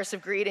the virus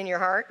of greed in your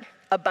heart,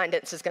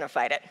 abundance is going to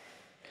fight it.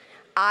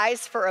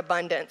 Eyes for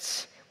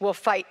abundance will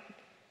fight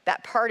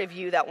that part of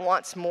you that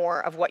wants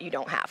more of what you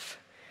don't have,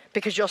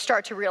 because you'll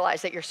start to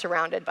realize that you're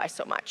surrounded by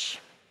so much.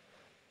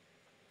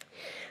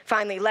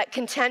 Finally, let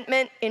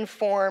contentment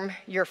inform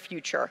your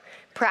future.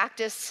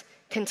 Practice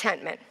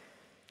contentment.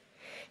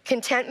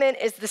 Contentment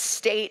is the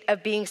state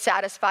of being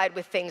satisfied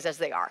with things as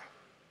they are.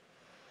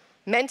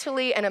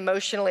 Mentally and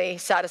emotionally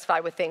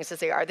satisfied with things as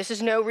they are. This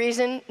is no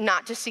reason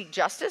not to seek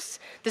justice.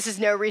 This is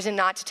no reason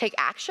not to take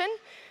action.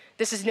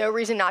 This is no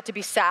reason not to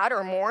be sad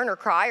or mourn or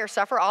cry or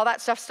suffer. All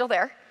that stuff's still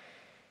there.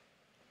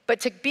 But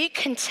to be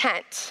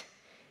content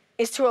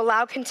is to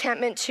allow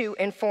contentment to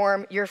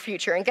inform your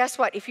future. And guess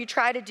what? If you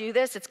try to do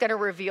this, it's going to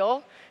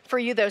reveal for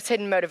you those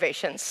hidden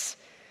motivations.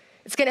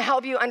 It's going to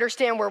help you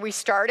understand where we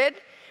started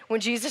when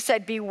Jesus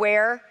said,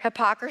 beware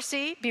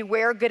hypocrisy,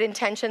 beware good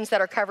intentions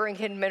that are covering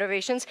hidden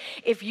motivations.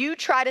 If you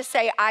try to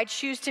say, I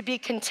choose to be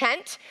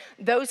content,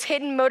 those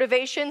hidden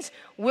motivations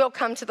will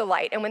come to the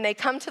light. And when they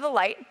come to the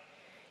light,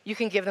 you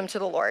can give them to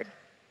the Lord.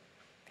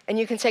 And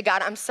you can say,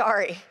 God, I'm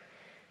sorry.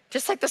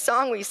 Just like the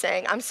song we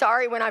sang, I'm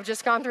sorry when I've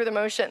just gone through the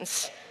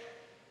motions.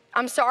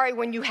 I'm sorry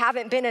when you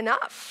haven't been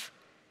enough.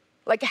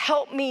 Like,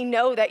 help me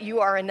know that you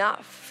are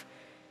enough.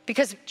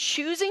 Because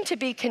choosing to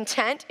be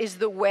content is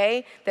the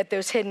way that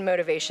those hidden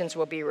motivations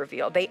will be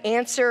revealed. They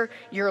answer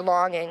your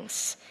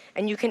longings,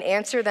 and you can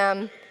answer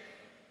them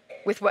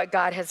with what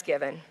God has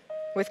given,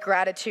 with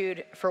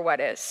gratitude for what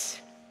is.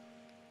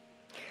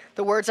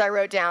 The words I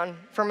wrote down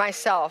for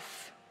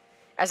myself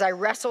as I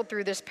wrestled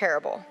through this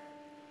parable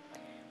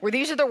were,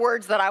 these are the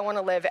words that I want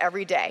to live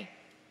every day.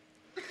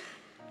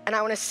 And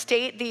I want to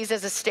state these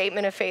as a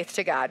statement of faith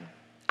to God.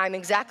 I'm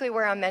exactly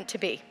where I'm meant to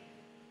be.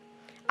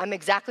 I'm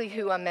exactly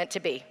who I'm meant to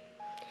be.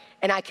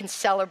 And I can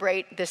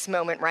celebrate this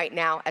moment right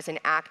now as an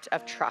act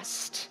of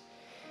trust.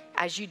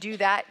 As you do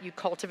that, you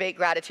cultivate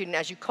gratitude. And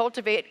as you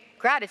cultivate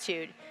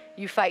gratitude,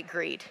 you fight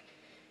greed.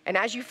 And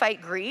as you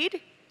fight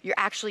greed, you're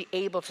actually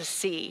able to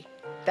see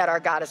that our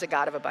God is a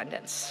God of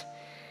abundance.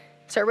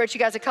 So I wrote you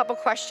guys a couple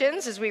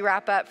questions as we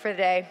wrap up for the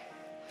day.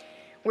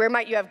 Where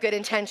might you have good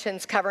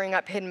intentions covering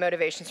up hidden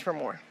motivations for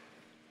more?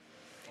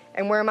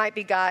 And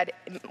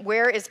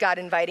where is God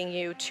inviting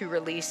you to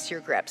release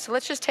your grip? So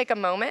let's just take a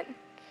moment.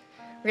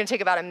 We're going to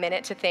take about a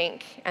minute to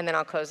think, and then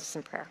I'll close this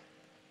in prayer.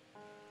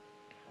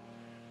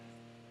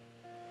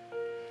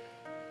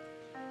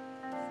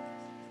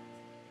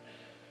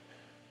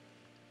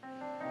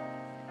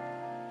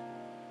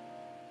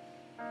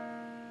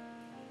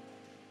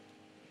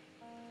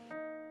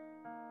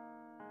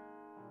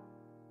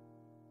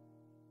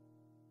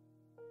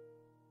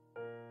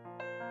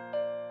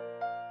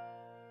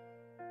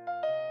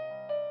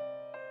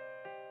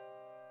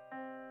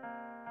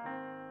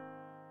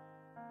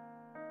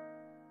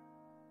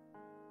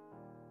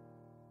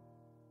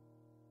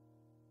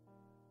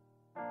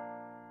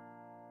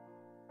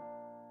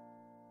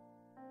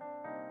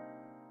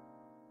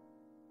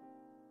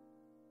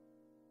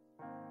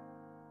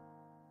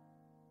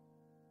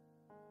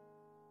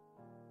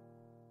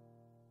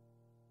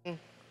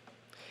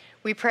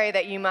 We pray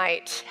that you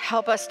might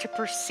help us to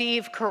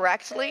perceive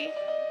correctly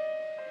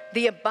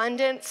the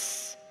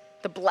abundance,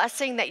 the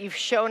blessing that you've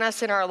shown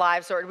us in our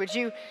lives, Lord. Would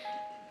you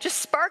just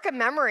spark a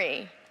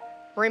memory,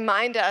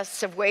 remind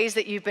us of ways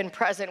that you've been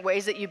present,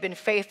 ways that you've been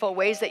faithful,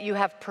 ways that you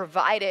have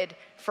provided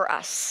for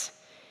us.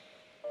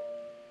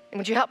 And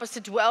would you help us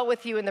to dwell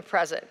with you in the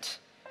present,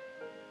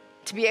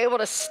 to be able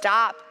to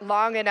stop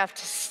long enough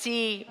to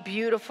see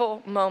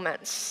beautiful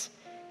moments,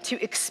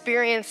 to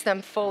experience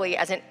them fully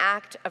as an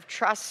act of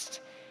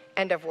trust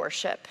and of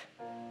worship.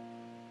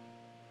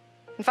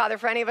 And Father,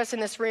 for any of us in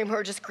this room who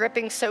are just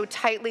gripping so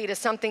tightly to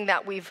something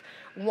that we've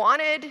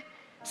wanted,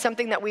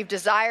 something that we've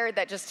desired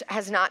that just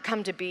has not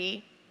come to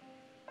be,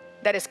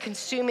 that is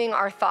consuming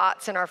our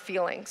thoughts and our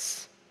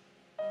feelings.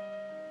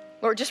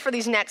 Lord, just for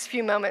these next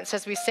few moments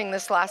as we sing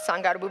this last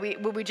song, God,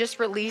 would we just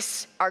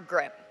release our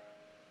grip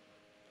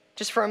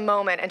just for a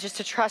moment and just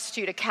to trust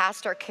you, to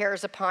cast our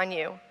cares upon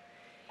you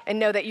and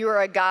know that you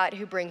are a God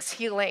who brings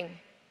healing,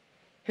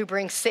 who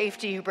brings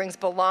safety, who brings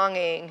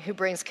belonging, who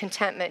brings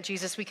contentment.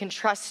 Jesus, we can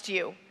trust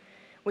you.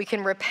 We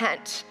can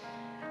repent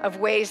of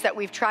ways that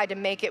we've tried to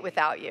make it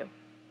without you.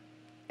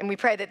 And we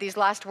pray that these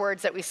last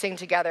words that we sing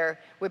together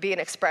would be an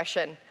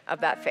expression of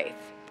that faith.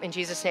 In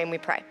Jesus' name we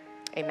pray.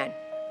 Amen.